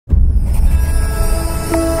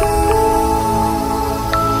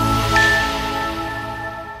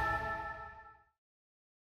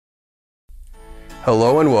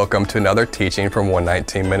Hello and welcome to another teaching from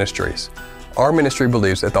 119 Ministries. Our ministry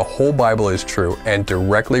believes that the whole Bible is true and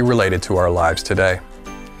directly related to our lives today.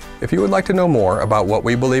 If you would like to know more about what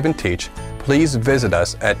we believe and teach, please visit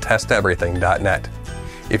us at testeverything.net.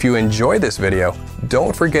 If you enjoy this video,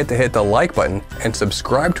 don't forget to hit the like button and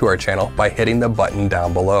subscribe to our channel by hitting the button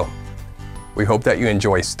down below. We hope that you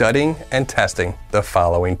enjoy studying and testing the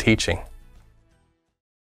following teaching.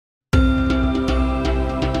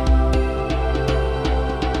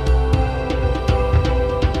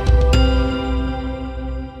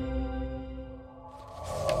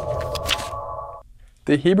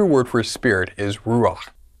 The Hebrew word for spirit is ruach.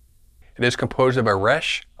 It is composed of a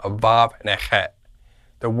resh, a vav, and a chet.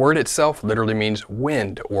 The word itself literally means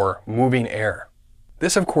wind or moving air.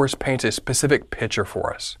 This of course paints a specific picture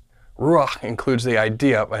for us. Ruach includes the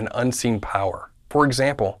idea of an unseen power. For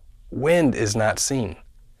example, wind is not seen,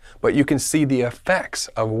 but you can see the effects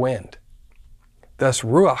of wind. Thus,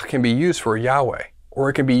 ruach can be used for Yahweh, or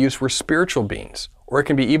it can be used for spiritual beings, or it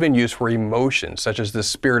can be even used for emotions such as the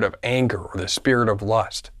spirit of anger or the spirit of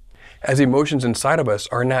lust. As emotions inside of us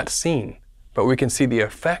are not seen, but we can see the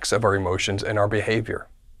effects of our emotions and our behavior.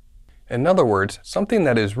 In other words, something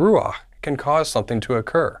that is ruach can cause something to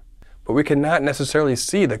occur, but we cannot necessarily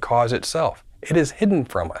see the cause itself. It is hidden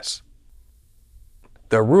from us.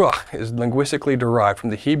 The ruach is linguistically derived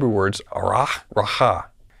from the Hebrew words arach, racha,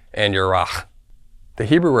 and yerach. The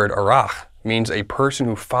Hebrew word arach means a person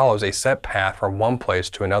who follows a set path from one place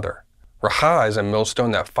to another. Racha is a millstone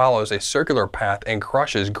that follows a circular path and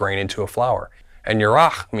crushes grain into a flour. And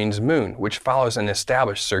yerach means moon, which follows an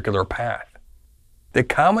established circular path. The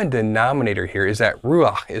common denominator here is that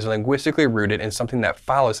ruach is linguistically rooted in something that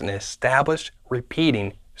follows an established,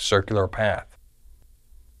 repeating circular path.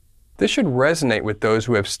 This should resonate with those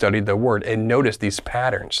who have studied the Word and noticed these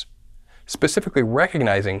patterns, specifically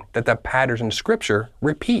recognizing that the patterns in Scripture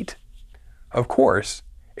repeat. Of course,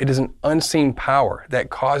 it is an unseen power that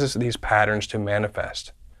causes these patterns to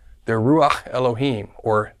manifest, the Ruach Elohim,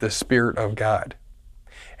 or the Spirit of God.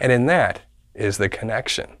 And in that is the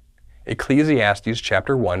connection. Ecclesiastes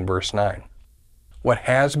chapter 1, verse 9. What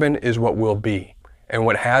has been is what will be, and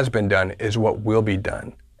what has been done is what will be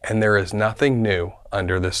done, and there is nothing new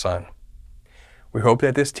under the sun. We hope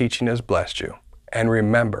that this teaching has blessed you, and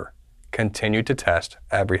remember, continue to test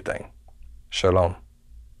everything. Shalom.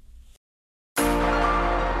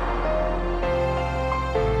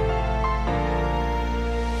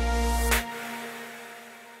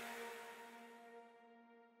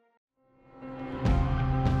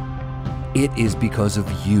 It is because of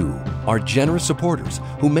you, our generous supporters,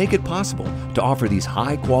 who make it possible to offer these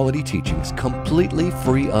high-quality teachings completely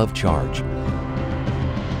free of charge.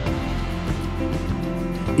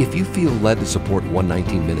 If you feel led to support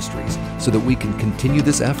 119 Ministries so that we can continue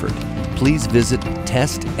this effort, please visit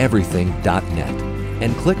testeverything.net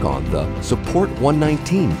and click on the Support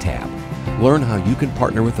 119 tab. Learn how you can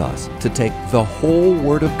partner with us to take the whole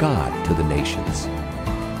Word of God to the nations.